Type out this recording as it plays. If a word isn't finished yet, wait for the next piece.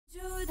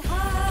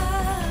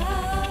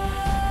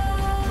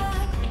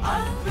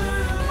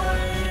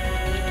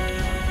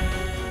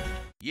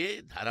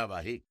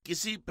धारावाहिक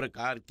किसी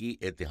प्रकार की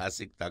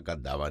ऐतिहासिकता का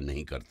दावा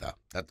नहीं करता।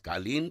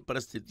 तत्कालीन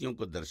परिस्थितियों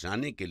को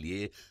दर्शाने के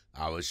लिए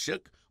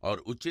आवश्यक और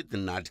उचित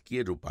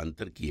नाटकीय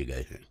रूपांतर किए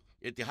गए हैं।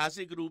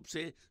 ऐतिहासिक रूप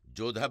से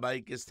जोधा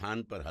बाई के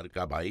स्थान पर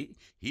हरका बाई,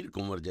 हीर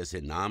कुंवर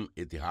जैसे नाम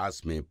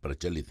इतिहास में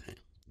प्रचलित हैं।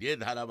 ये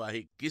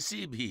धारावाहिक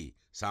किसी भी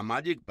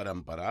सामाजिक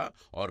परंपरा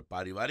और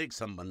पारिवारिक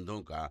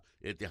संबंधों का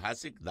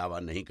ऐतिहासिक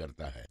दावा नहीं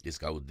करता है।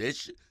 इसका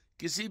उद्देश्य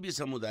किसी भी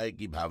समुदाय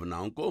की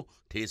भावनाओं को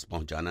ठेस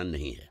पहुंचाना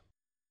नहीं है।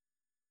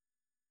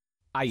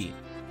 आइए,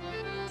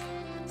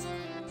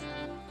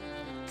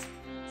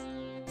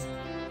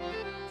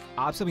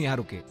 आप सब यहाँ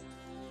रुके।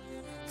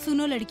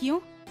 सुनो लड़कियों,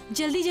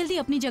 जल्दी जल्दी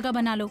अपनी जगह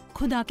बना लो।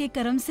 खुदा के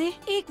करम से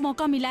एक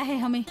मौका मिला है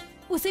हमें,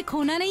 उसे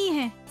खोना नहीं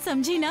है,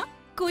 समझी ना?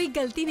 कोई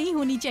गलती नहीं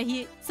होनी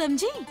चाहिए,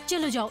 समझी?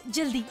 चलो जाओ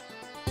जल्दी।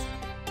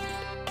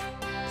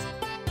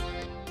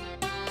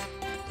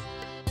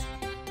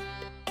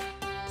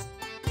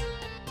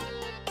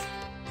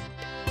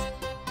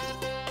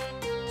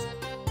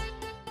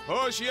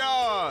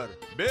 होशियार,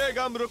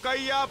 बेगम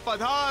रुकैया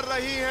पधार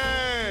रही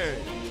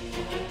हैं।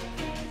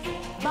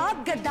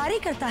 बाप गद्दारी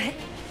करता है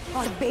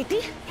और बेटी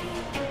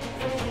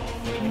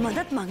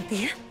मदद मांगती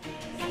है।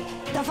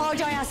 दफा हो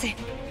जाओ यहाँ से,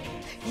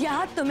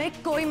 यहाँ तुम्हें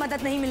कोई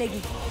मदद नहीं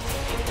मिलेगी।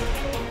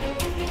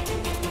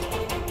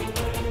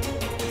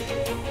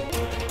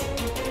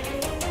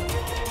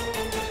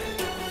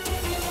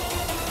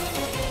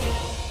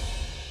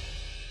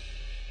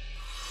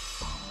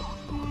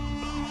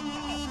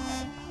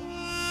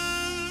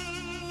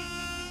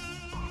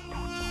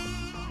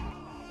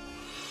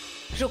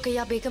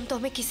 रुकैया बेगम तो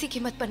हमें किसी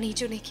कीमत पर नहीं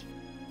चुनेगी।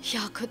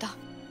 या खुदा,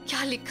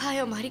 क्या लिखा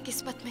है हमारी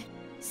किस्मत में?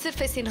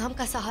 सिर्फ इस इनाम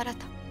का सहारा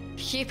था,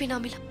 ये भी ना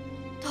मिला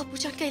तो अबू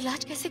जान का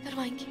इलाज कैसे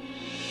करवाएंगे?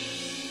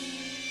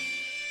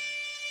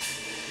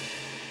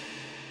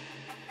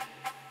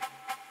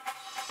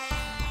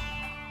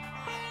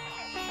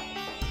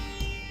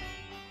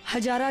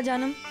 हजारा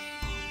जानम,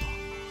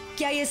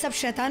 क्या ये सब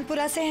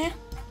शैतानपुरा से हैं?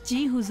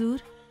 जी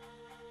हुजूर।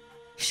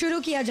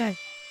 शुरू किया जाए।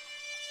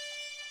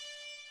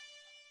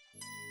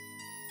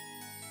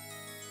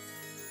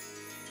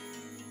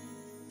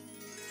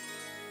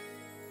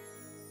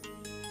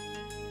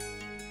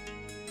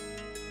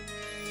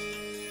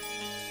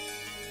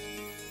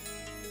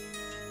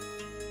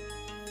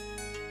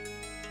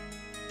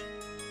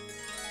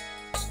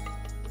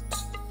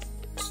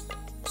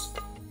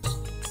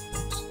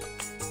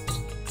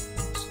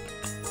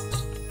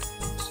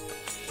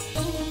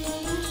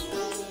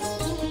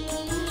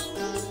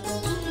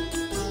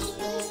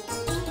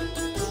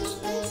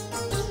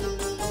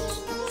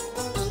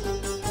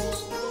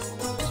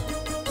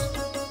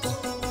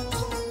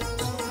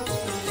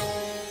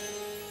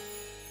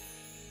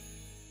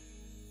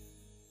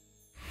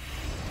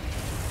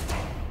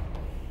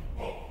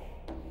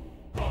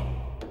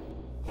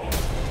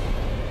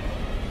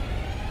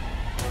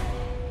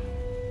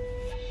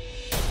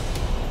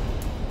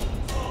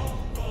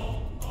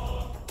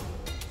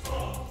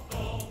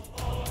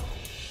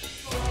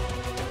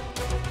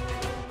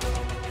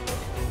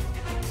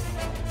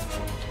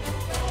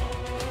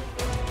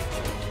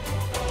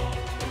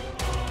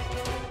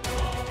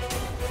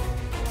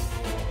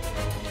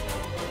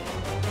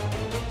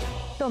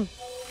 तुम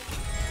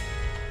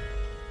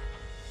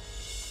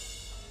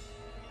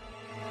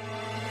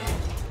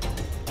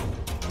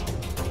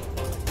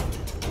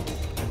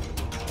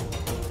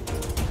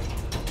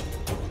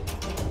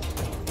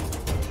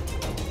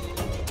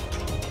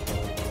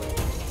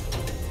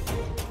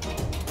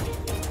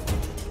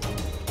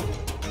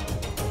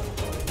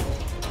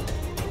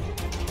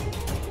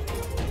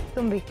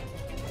भी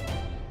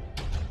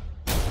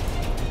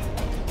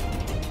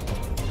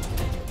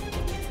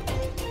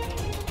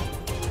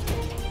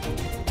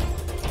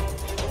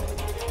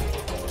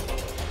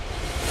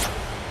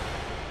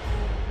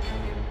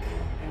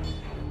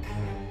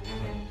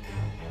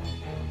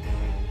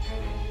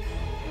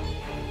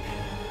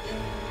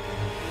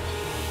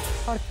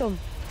और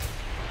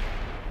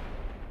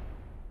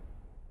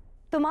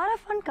तुम्हारा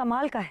फन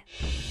कमाल का है।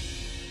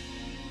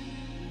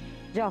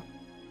 जाओ।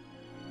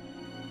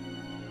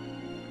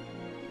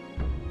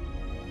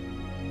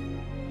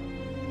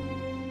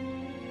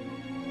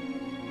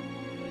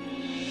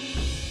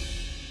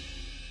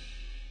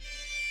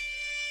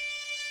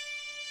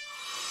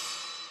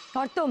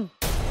 और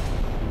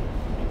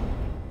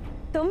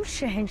तुम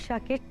शहंशाह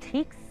के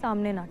ठीक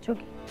सामने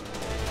नाचोगी,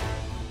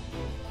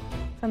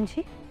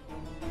 समझी?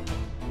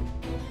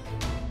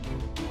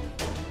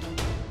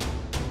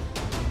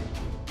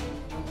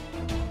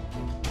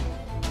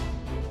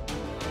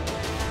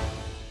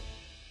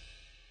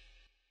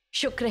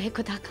 शुक्र है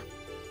खुदा का,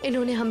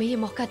 इन्होंने हमें ये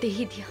मौका दे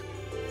ही दिया।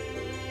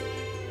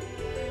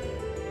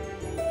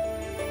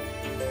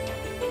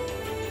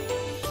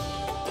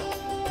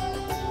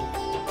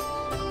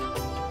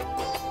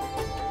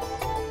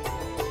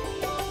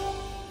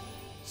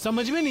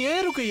 समझ में नहीं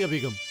आया रुकैया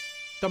बेगम,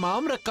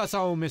 तमाम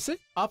रक्कासाओं में से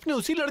आपने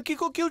उसी लड़की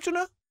को क्यों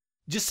चुना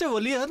जिससे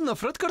वली अहद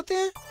नफरत करते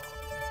हैं?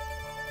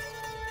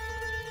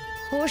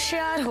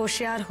 होशियार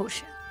होशियार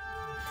होशियार,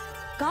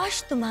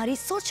 काश तुम्हारी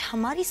सोच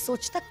हमारी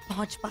सोच तक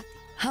पहुंच पाती।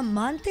 हम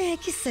मानते हैं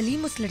कि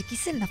सलीम उस लड़की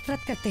से नफरत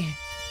करते हैं,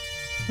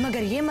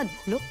 मगर ये मत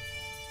भूलो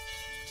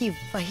कि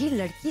वही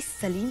लड़की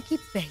सलीम की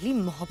पहली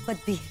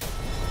मोहब्बत भी है।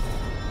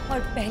 और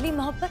पहली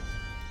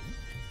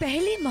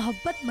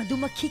मोहब्बत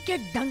मधुमक्खी के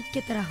डंक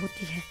की तरह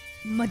होती है।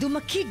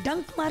 मधुमक्खी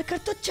डंक मारकर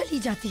तो चली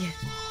जाती है,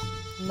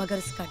 मगर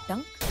उसका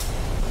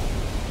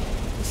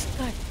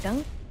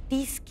डंक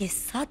टीस के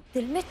साथ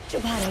दिल में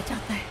चुभा रह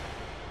जाता है।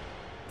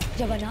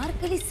 जब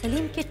अनारकली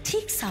सलीम के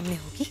ठीक सामने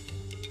होगी,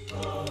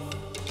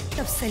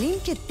 तब सलीम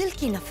के दिल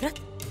की नफरत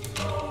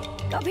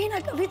कभी ना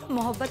कभी तो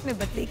मोहब्बत में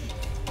बदलेगी।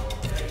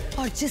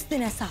 और जिस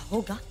दिन ऐसा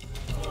होगा,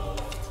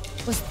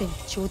 उस दिन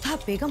जोधा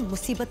बेगम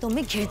मुसीबतों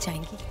में घिर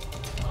जाएंगी।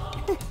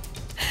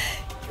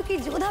 क्योंकि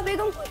जोधा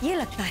बेगम को ये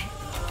लगता है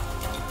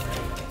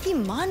कि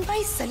मान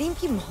भाई सलीम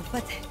की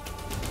मोहब्बत है,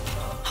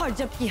 और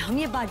जबकि हम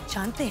ये बात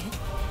जानते हैं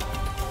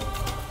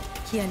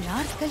कि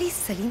अनारकली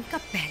सलीम का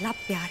पहला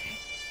प्यार है।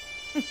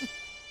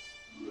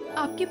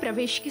 आपके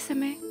प्रवेश के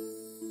समय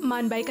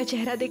मानबाई का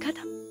चेहरा देखा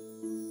था।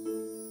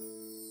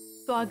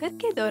 स्वागत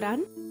के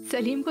दौरान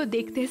सलीम को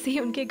देखते से ही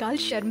उनके गाल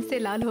शर्म से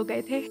लाल हो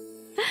गए थे।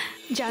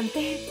 जानते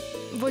हैं,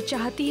 वो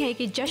चाहती हैं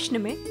कि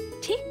जश्न में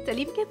ठीक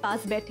सलीम के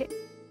पास बैठे।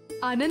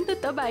 आनंद तो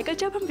तब आएगा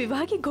जब हम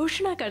विवाह की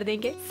घोषणा कर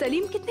देंगे।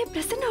 सलीम कितने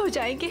प्रसन्न हो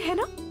जाएंगे, है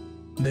ना?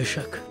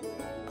 बेशक,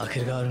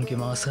 आखिरकार उनकी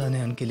मासा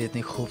ने उनके लिए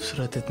इतनी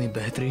खूबसूरत, इतनी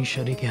बेहतरीन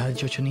शरीक हाथ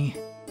जो चुनी है।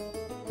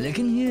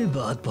 लेकिन ये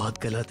बात बहुत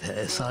गलत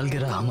है।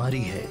 सालगिरह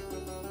हमारी है,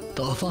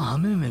 तोहफा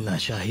हमें मिलना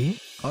चाहिए,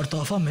 और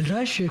तोहफा मिल रहा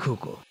है शेखों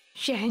को।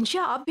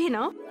 शहंशाह, आप भी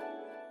ना।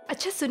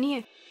 अच्छा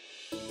सुनिए,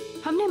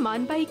 हमने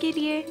मानबाई के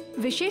लिए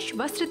विशेष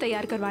वस्त्र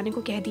तैयार करवाने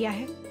को कह दिया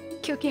है,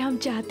 क्योंकि हम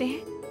चाहते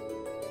हैं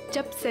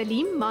जब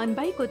सलीम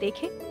मानबाई को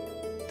देखे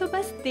तो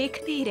बस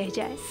देखते ही रह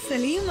जाए।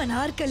 सलीम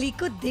अनारकली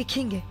को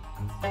देखेंगे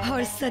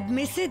और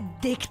सदमे से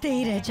देखते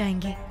ही रह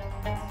जाएंगे,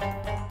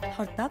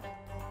 और तब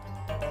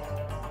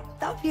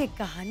ये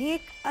कहानी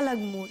एक अलग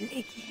मोड़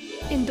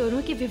लेगी। इन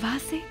दोनों के विवाह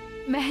से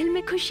महल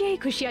में खुशियां ही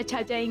खुशियां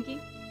छा जाएंगी।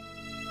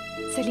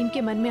 सलीम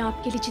के मन में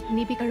आपके लिए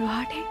जितनी भी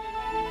कड़वाहट है,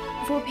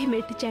 वो भी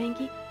मिट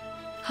जाएंगी।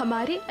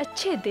 हमारे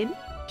अच्छे दिन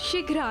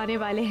शीघ्र आने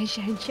वाले हैं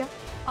शहंशाह।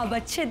 अब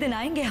अच्छे दिन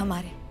आएंगे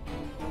हमारे,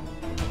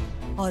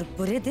 और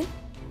बुरे दिन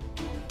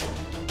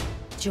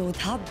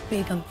जोधा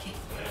बेगम के।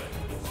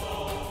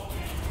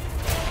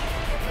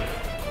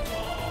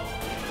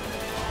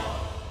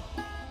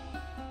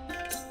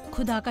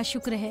 खुदा का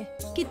शुक्र है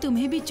कि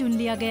तुम्हें भी चुन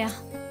लिया गया।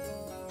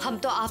 हम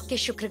तो आपके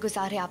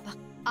शुक्रगुजार हैं आपा।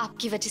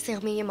 आपकी वजह से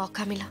हमें ये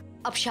मौका मिला।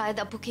 अब शायद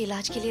अब्बू के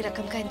इलाज के लिए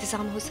रकम का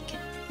इंतजाम हो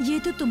सके। ये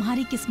तो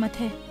तुम्हारी किस्मत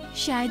है।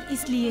 शायद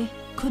इसलिए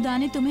खुदा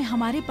ने तुम्हें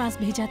हमारे पास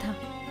भेजा था।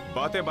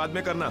 बातें बाद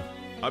में करना,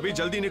 अभी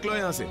जल्दी निकलो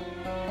यहाँ से।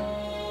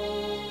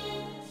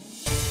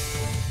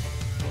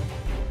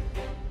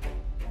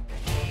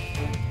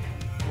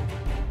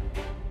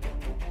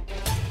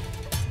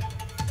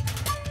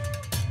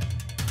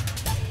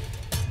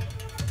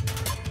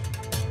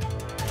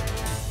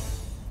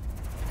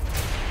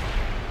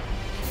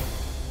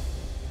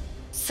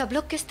 सब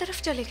लोग किस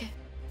तरफ चले गए?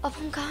 अब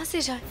हम कहाँ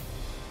से जाएं?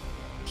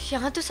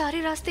 यहाँ तो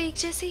सारे रास्ते एक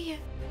जैसे ही हैं।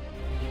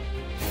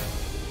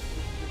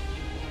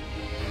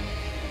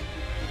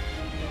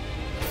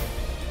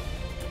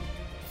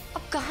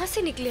 अब कहाँ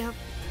से निकले हम?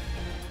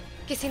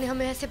 किसी ने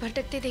हमें ऐसे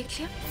भटकते देख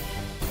लिया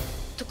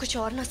तो कुछ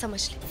और ना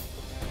समझ ले।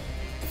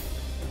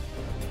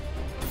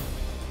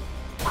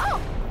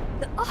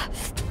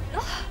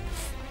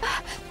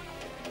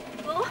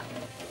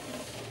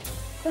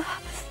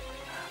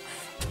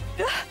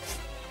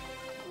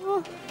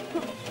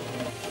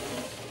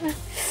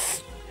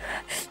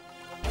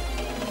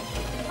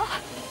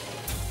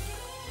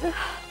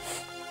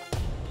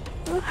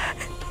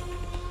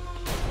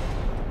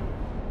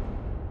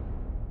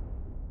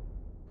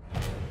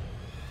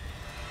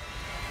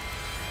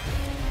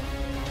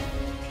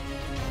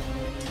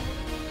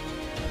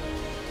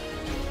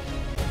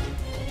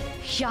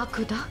 या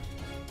खुदा,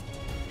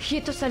 ये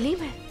तो सलीम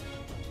है।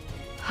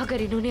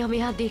 अगर इन्होंने हमें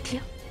यहाँ देख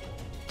लिया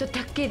तो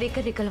धक्के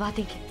देकर निकलवा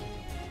देंगे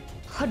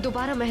और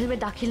दोबारा महल में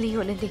दाखिल नहीं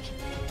होने देंगे।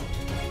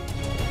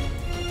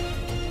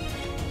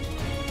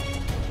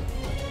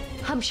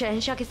 हम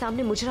शहंशाह के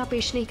सामने मुजरा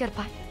पेश नहीं कर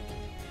पाए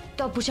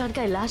तो अब्बू जान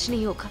का इलाज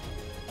नहीं होगा।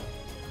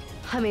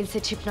 हमें इनसे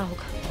छिपना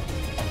होगा।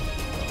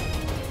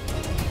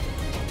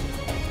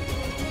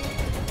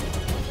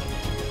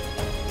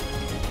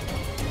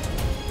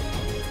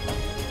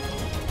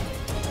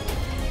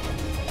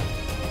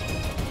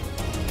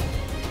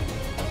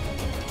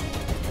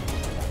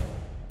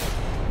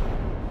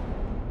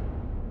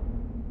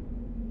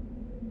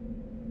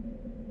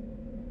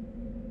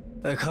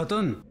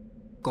 खातून,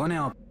 कौन है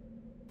आप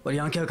और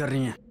यहाँ क्या कर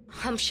रही हैं?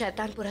 हम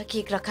शैतानपुरा की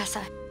एक रकासा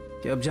है।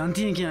 क्या आप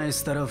जानती हैं कि यहाँ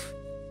इस तरफ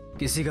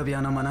किसी का भी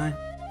आना मना है?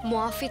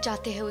 मुआफी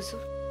चाहते हैं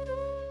हुजूर।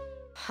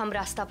 हम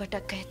रास्ता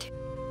भटक गए थे।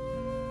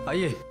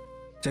 आइए,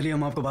 चलिए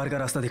हम आपको बाहर का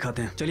रास्ता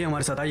दिखाते हैं। चलिए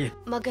हमारे साथ आइए।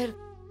 मगर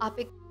आप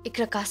एक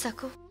रकासा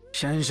को?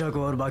 शहंशाह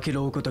को और बाकी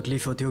लोगों को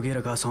तकलीफ होती होगी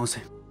रकासाओं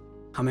से,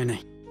 हमें नहीं।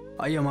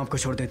 आइए हम आपको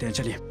छोड़ देते हैं,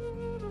 चलिए।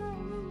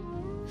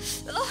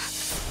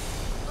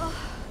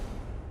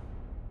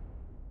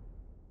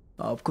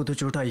 आपको तो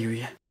चोट आई हुई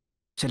है,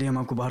 चलिए हम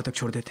आपको बाहर तक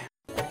छोड़ देते हैं।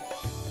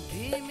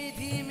 धीमी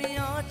धीमी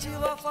आँच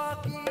वफा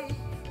की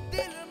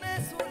दिल में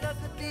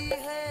सुलगती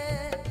है,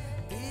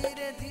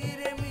 धीरे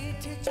धीरे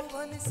मीठी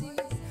चुभन सी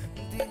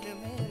दिल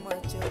में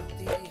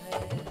मचलती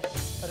है।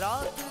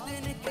 रात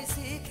दिन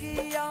किसी की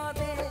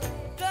यादें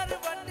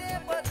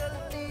करवटें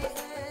बदलती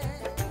है,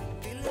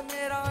 दिल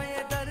मेरा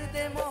ये दर्द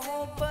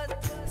मोहब्बत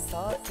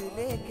साथ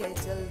लेके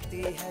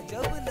चलती है।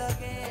 जब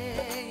लगे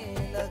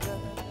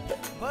लगन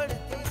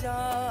बढ़ती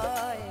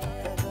जाए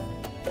लगन,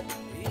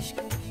 इश्क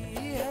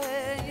की है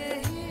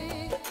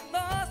यही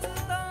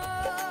दास्तां।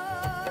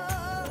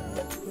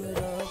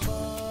 रब्बा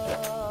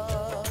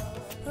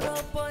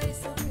रब्बा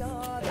इस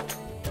प्यार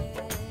में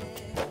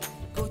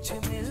कुछ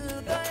मिल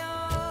गया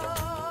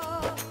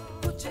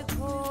कुछ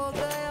खो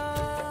गया।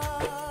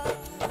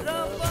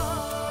 रब्बा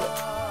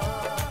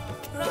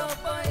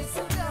रब्बा इस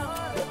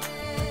प्यार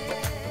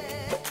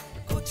में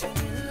कुछ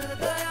मिल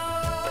गया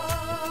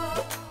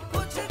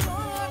कुछ खो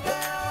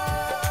गया।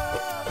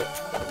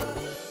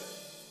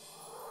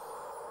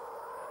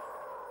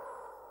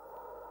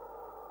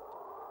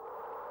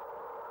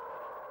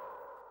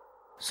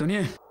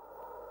 सुनिए,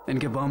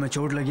 इनके पाँव में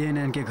चोट लगी है,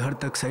 इन्हें इनके घर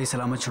तक सही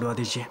सलामत छुड़वा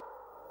दीजिए।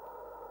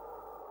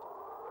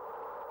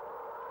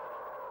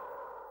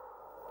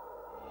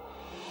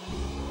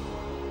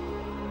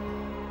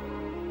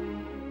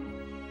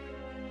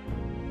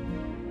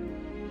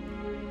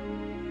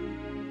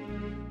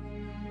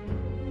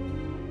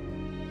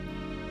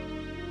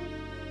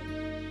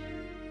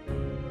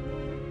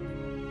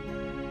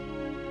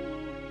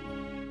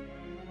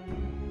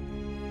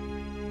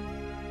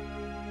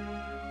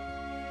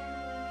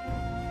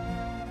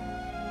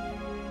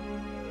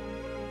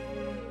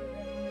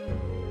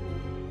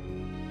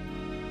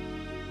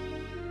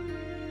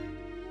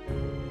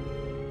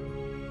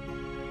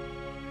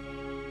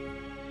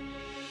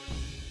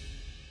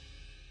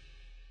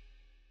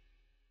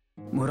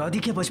 मुरादी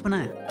क्या बचपना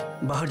है,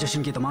 बाहर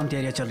जश्न की तमाम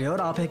तैयारियां चल रही है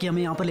और आप है कि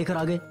हमें यहाँ पर लेकर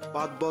आ गए।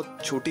 बात बहुत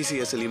छोटी सी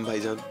है सलीम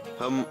भाईजान,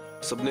 हम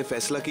सबने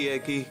फैसला किया है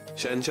कि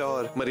शहंशाह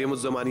और मरियम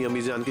उज़ ज़मानी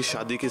अम्मी जान की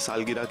शादी की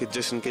सालगिरह के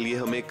जश्न के लिए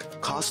हम एक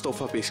खास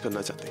तोहफा पेश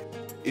करना चाहते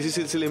हैं। इसी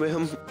सिलसिले में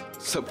हम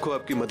सबको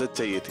आपकी मदद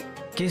चाहिए थी।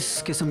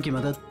 किस किस्म की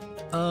मदद?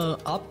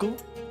 आपको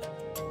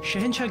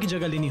शहंशाह की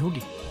जगह लेनी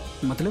होगी।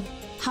 मतलब?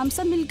 हम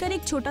सब मिलकर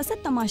एक छोटा सा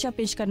तमाशा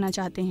पेश करना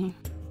चाहते हैं,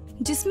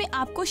 जिसमें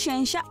आपको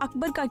शहंशाह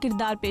अकबर का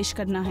किरदार पेश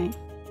करना है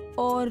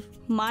और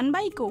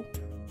मानबाई को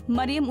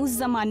मरियम उज़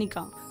ज़मानी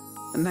का।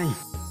 नहीं,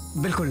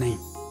 बिल्कुल नहीं,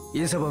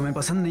 ये सब हमें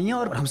पसंद नहीं है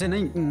और हमसे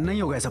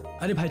नहीं होगा सब।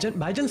 अरे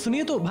भाईजान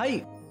सुनिए तो।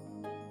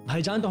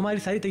 भाईजान तो हमारी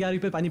सारी तैयारी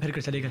पे पानी भर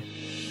कर चले गए।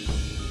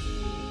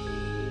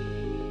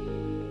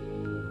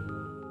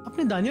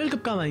 अपने दानियाल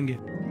कब काम आएंगे?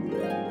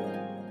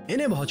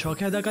 इन्हें बहुत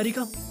शौक है अदाकारी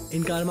का,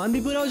 इनका अरमान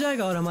भी पूरा हो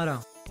जाएगा और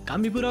हमारा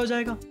काम भी पूरा हो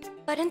जाएगा।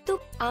 परंतु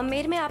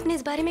आमेर में आपने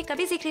इस बारे में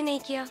कभी जिक्र नहीं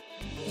किया।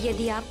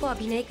 यदि आपको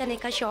अभिनय करने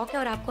का शौक है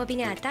और आपको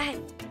अभिनय आता है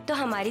तो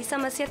हमारी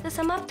समस्या तो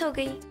समाप्त हो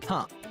गई।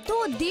 हाँ,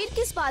 तो देर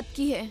किस बात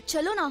की है,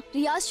 चलो ना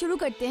रियाज शुरू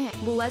करते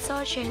हैं। बुआ सा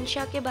और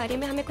शहंशाह के बारे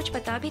में हमें कुछ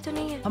पता भी तो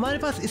नहीं है। हमारे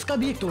पास इसका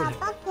भी एक तोड़ है।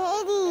 पापा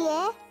कह रही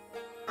है,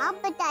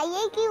 आप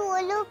बताइए कि वो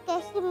लोग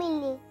कैसे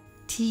मिले।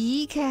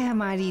 ठीक है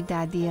हमारी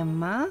दादी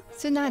अम्मा,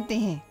 सुनाते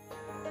हैं।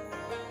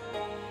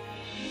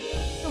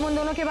 तुम उन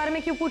दोनों के बारे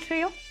में क्यों पूछ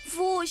रही हो?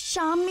 वो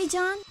शाम में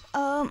जान,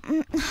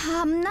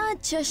 हम ना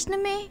जश्न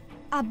में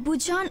अब्बू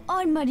जान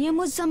और मरियम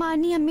उज़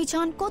ज़मानी अम्मी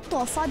जान को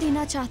तोहफा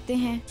देना चाहते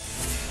हैं।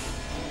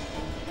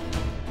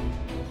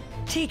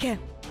 ठीक है,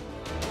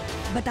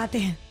 बताते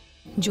हैं।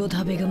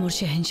 जोधा बेगम और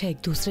शहंशाह एक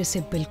दूसरे से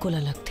बिल्कुल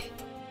अलग थे।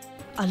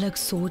 अलग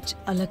सोच,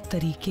 अलग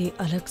तरीके,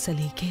 अलग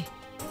सलीके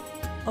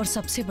और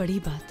सबसे बड़ी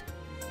बात,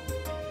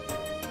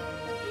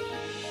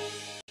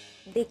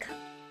 देखा,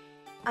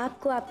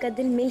 आपको आपका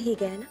दिल मिल ही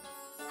गया ना।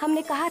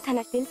 हमने कहा था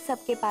ना, दिल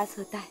सबके पास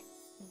होता है,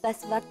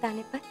 बस वक्त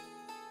आने पर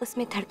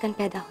उसमें धड़कन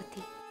पैदा होती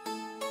है।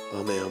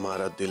 हमें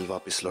हमारा दिल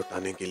वापस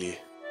लौटाने के लिए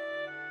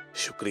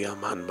शुक्रिया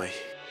मान भाई।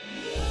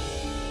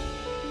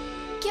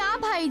 क्या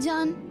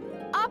भाईजान,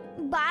 आप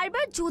बार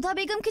बार जोधा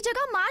बेगम की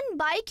जगह मान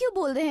बाई क्यों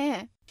बोल रहे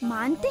हैं?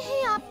 मानते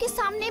हैं आपके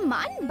सामने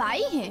मान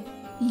बाई हैं,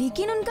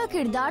 लेकिन उनका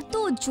किरदार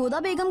तो जोधा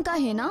बेगम का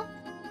है ना।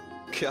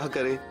 क्या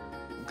करें,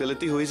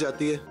 गलती हो ही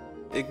जाती है,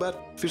 एक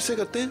बार फिर से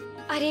करते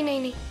हैं। अरे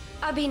नहीं,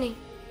 अभी नहीं,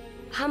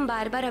 हम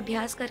बार बार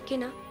अभ्यास करके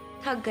ना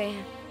थक गए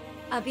हैं।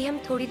 अभी हम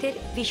थोड़ी देर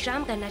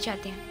विश्राम करना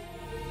चाहते हैं।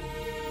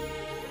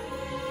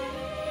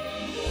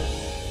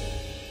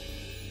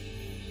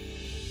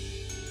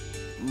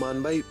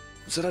 मान भाई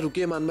जरा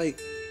रुकिए। मान भाई,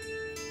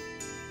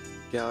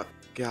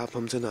 क्या आप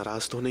हमसे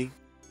नाराज तो नहीं?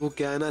 वो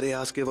क्या है ना,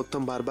 रियाज के वक्त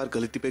हम बार बार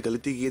गलती पे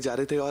गलती किए जा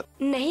रहे थे। और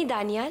नहीं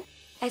दानियाल,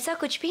 ऐसा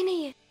कुछ भी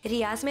नहीं है।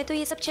 रियाज में तो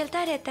ये सब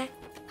चलता रहता है।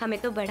 हमें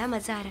तो बड़ा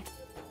मजा आ रहा है।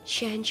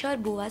 शहंशाह और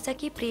बुआसा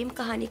की प्रेम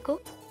कहानी को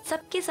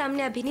सबके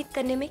सामने अभिनीत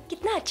करने में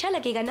कितना अच्छा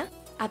लगेगा ना।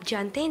 आप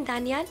जानते हैं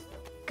दानियाल,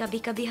 कभी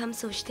कभी हम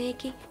सोचते हैं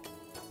कि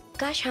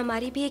काश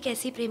हमारी भी एक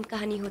ऐसी प्रेम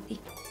कहानी होती।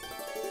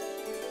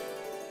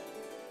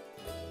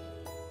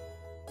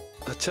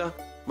 अच्छा,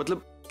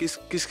 मतलब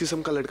किस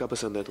किस्म का लड़का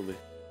पसंद है तुम्हें?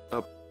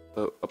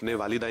 आप अपने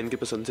वालिदैन की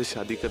पसंद से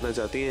शादी करना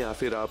चाहती हैं या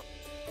फिर आप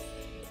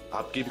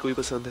आपकी भी कोई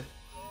पसंद है?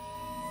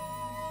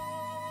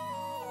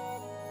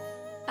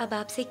 अब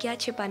आपसे क्या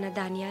छिपाना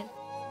दानियाल,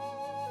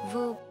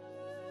 वो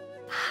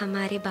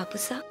हमारे बापू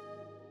साहब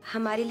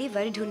हमारे लिए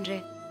वर ढूंढ रहे,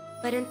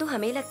 परंतु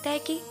हमें लगता है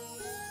कि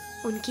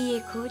उनकी ये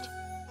खोज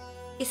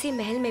इसी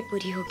महल में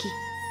पूरी होगी।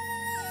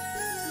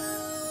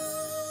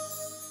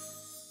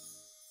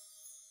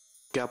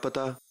 क्या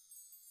पता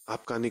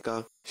आपका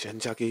निकाह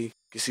शहंशाह के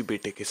किसी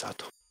बेटे के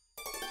साथ हो।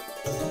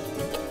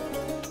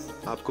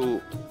 आपको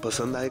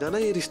पसंद आएगा ना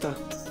ये रिश्ता?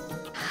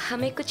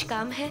 हमें कुछ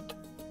काम है,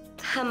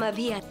 हम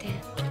अभी आते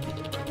हैं।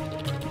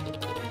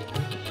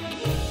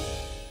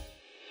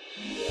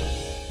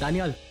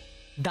 दानियाल,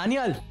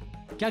 दानियाल,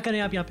 क्या करें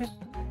आप यहाँ पे?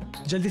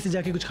 जल्दी से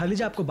जाके कुछ खा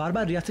लीजिए, आपको बार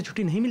बार रियासत से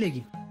छुट्टी नहीं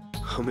मिलेगी।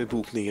 हमें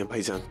भूख नहीं है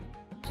भाईजान।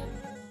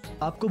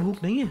 आपको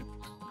भूख नहीं है?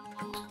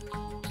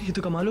 ये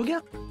तो कमाल हो गया।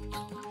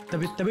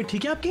 तबीयत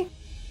ठीक है आपकी?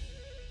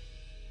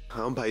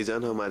 हाँ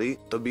भाईजान, हमारी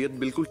तबीयत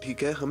बिल्कुल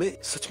ठीक है,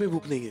 हमें सच में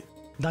भूख नहीं है।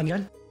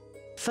 दानियाल,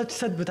 सच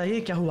सच बताइए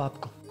क्या हुआ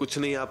आपको? कुछ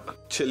नहीं,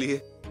 आप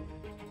चलिए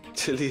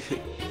चलिए।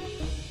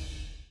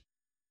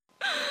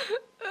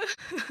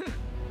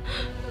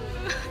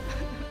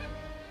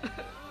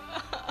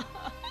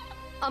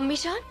 अम्मी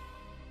जान,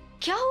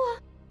 क्या हुआ?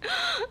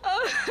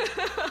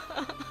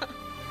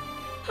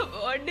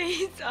 वो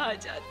नहीं सहा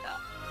जाता,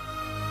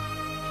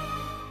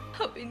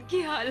 अब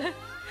इनकी हालत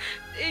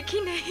देखी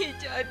नहीं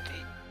जाती।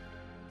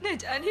 न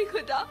जाने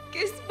खुदा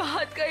किस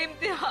बात का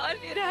इम्तिहान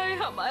ले रहा है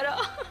हमारा।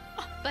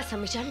 बस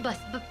अम्मी जान,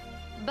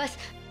 बस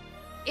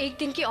एक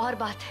दिन की और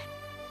बात है।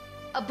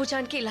 अब्बू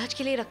जान के इलाज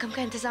के लिए रकम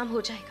का इंतजाम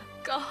हो जाएगा।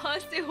 कहाँ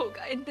से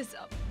होगा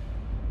इंतजाम?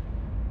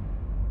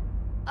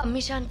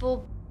 अम्मी जान, वो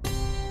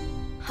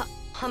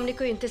हमने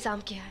कोई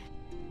इंतजाम किया है।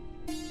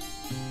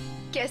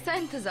 कैसा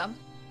इंतजाम?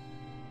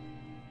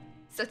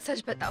 सच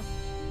सच बताओ,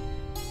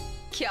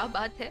 क्या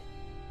बात है?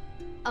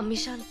 अम्मी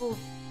जान, वो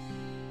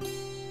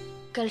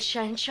कल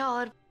शहंशाह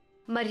और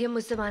मरियम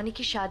उज़ ज़मानी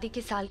की शादी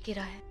की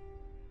सालगिरह है।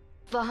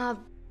 वहां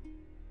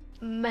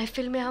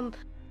महफिल में हम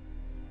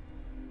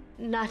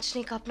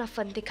नाचने का अपना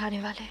फन दिखाने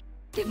वाले हैं।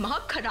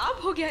 दिमाग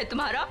खराब हो गया है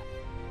तुम्हारा?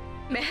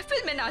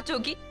 महफिल में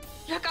नाचोगी,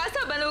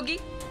 रकासा बनोगी?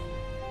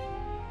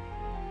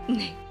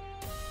 नहीं,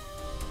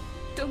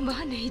 तुम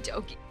वहां नहीं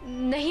जाओगी।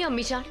 नहीं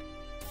अम्मी जान,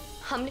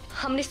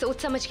 हमने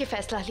सोच समझ के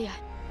फैसला लिया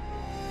है।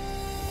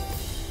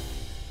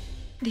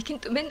 लेकिन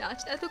तुम्हें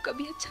नाचना तो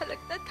कभी अच्छा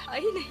लगता था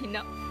ही नहीं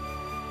ना।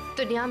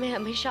 दुनिया में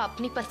हमेशा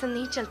अपनी पसंद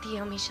नहीं चलती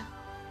है। हमेशा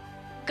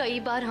कई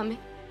बार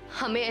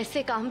हमें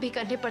ऐसे काम भी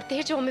करने पड़ते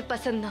हैं जो हमें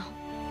पसंद ना हो।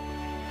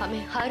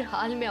 हमें हर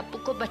हाल में अब्बू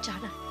को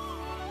बचाना है,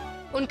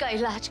 उनका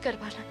इलाज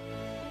करवाना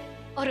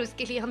है, और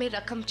उसके लिए हमें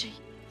रकम चाहिए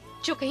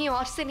जो कहीं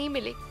और से नहीं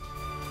मिलेगी।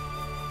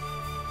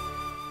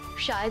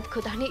 शायद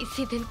खुदा ने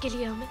इसी दिन के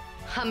लिए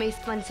हमें इस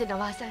फन से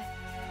नवाजा है।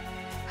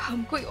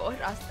 हम कोई और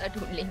रास्ता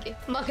ढूंढ लेंगे।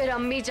 मगर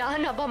अम्मी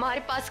जान, अब हमारे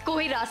पास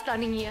कोई रास्ता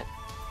नहीं है।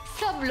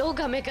 सब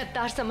लोग हमें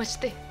गद्दार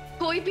समझते,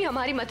 कोई भी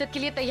हमारी मदद के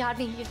लिए तैयार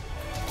नहीं है।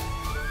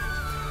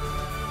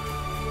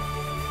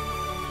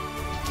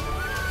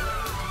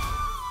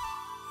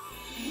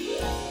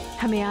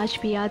 हमें आज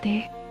भी याद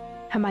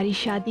है हमारी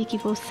शादी की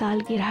वो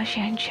सालगिरह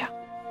शहंशाह।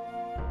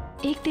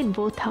 एक दिन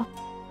वो था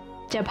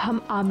जब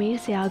हम आमेर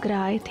से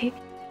आगरा आए थे,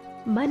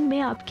 मन में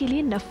आपके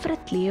लिए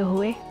नफरत लिए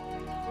हुए।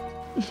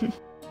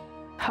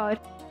 और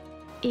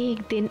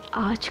एक दिन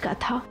आज का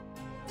था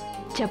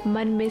जब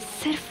मन में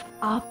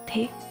सिर्फ आप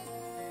थे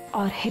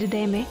और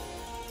हृदय में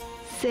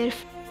सिर्फ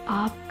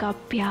आपका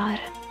प्यार।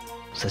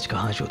 सच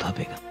कहा जोधा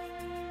बेगम,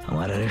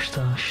 हमारा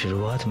रिश्ता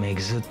शुरुआत में एक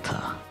जिद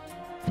था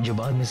जो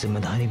बाद में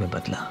जिम्मेदारी में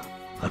बदला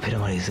और फिर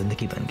हमारी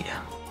जिंदगी बन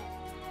गया।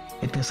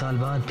 इतने साल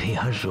बाद भी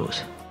हर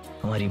रोज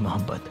हमारी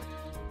मोहब्बत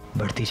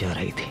बढ़ती जा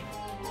रही थी।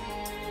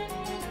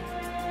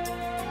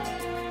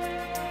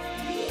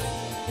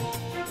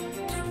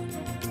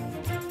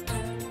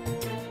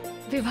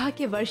 विवाह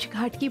के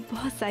वर्षगांठ की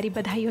बहुत सारी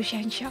बधाई हो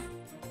शहंशाह।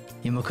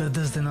 ये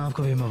मुकद्दस दिन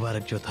आपको भी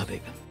मुबारक जोधा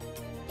बेगम।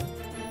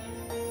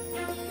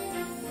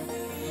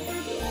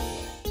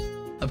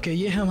 अब क्या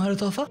ये है हमारा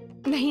तोहफा?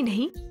 नहीं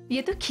नहीं,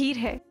 ये तो खीर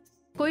है।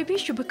 कोई भी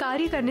शुभ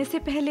कार्य करने से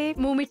पहले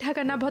मुंह मीठा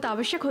करना बहुत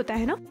आवश्यक होता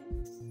है ना।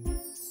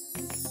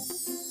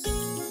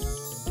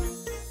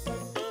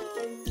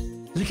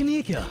 लेकिन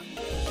ये क्या?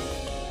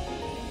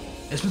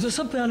 इसमें तो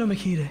सब प्यालों में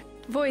खीर है।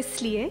 वो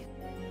इसलिए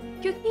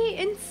क्योंकि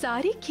इन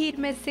सारी खीर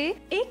में से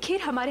एक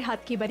खीर हमारे हाथ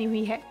की बनी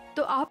हुई है,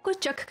 तो आपको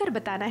चख कर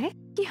बताना है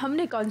कि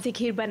हमने कौन सी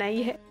खीर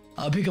बनाई है।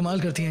 आप भी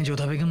कमाल करती हैं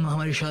जोधा बेगम।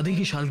 हमारी शादी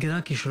की सालगिरह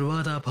की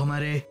शुरुआत आप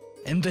हमारे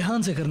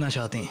इम्तिहान से करना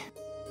चाहती हैं।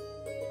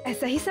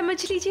 ऐसा ही समझ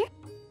लीजिए।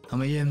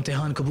 हमें ये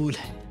इम्तिहान कबूल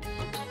है।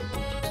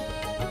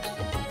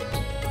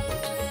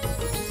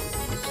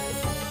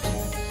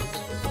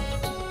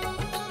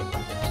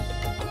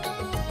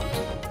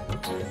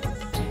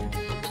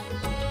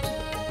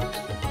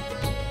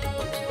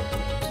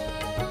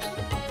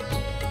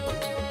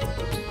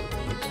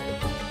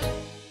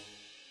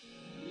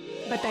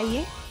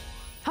 बताइए,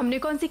 हमने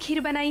कौन सी खीर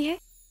बनाई है?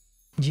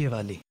 ये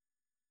वाली।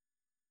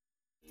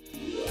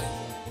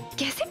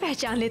 कैसे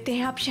पहचान लेते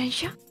हैं आप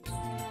शहंशाह?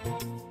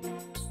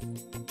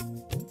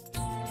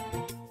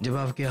 जब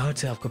आपके हाथ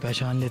से आपको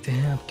पहचान लेते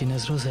हैं, आपकी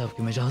नजरों से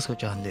आपके मिजाज को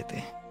जान लेते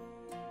हैं,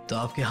 तो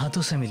आपके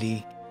हाथों से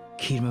मिली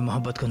खीर में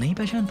मोहब्बत को नहीं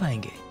पहचान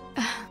पाएंगे?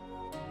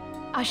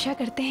 आशा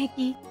करते हैं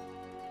कि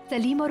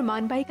सलीम और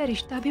मान भाई का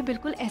रिश्ता भी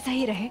बिल्कुल ऐसा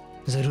ही रहे।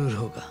 जरूर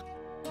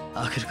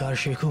होगा। आखिरकार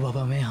शेखू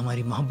बाबा में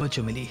हमारी मोहब्बत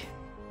जो मिली है।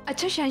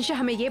 अच्छा शहंशाह,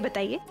 हमें ये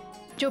बताइए,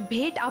 जो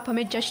भेंट आप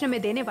हमें जश्न में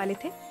देने वाले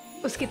थे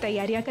उसकी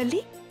तैयारियां कर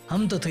ली?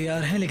 हम तो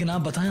तैयार हैं, लेकिन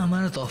आप बताएं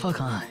हमारा तोहफा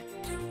कहाँ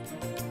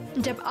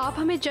है? जब आप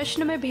हमें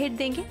जश्न में भेंट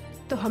देंगे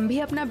तो हम भी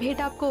अपना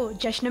भेंट आपको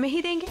जश्न में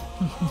ही देंगे।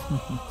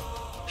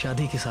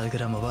 शादी की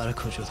सालगिरह मुबारक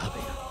हो जोधा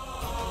बेगम।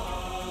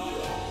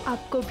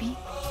 आपको भी।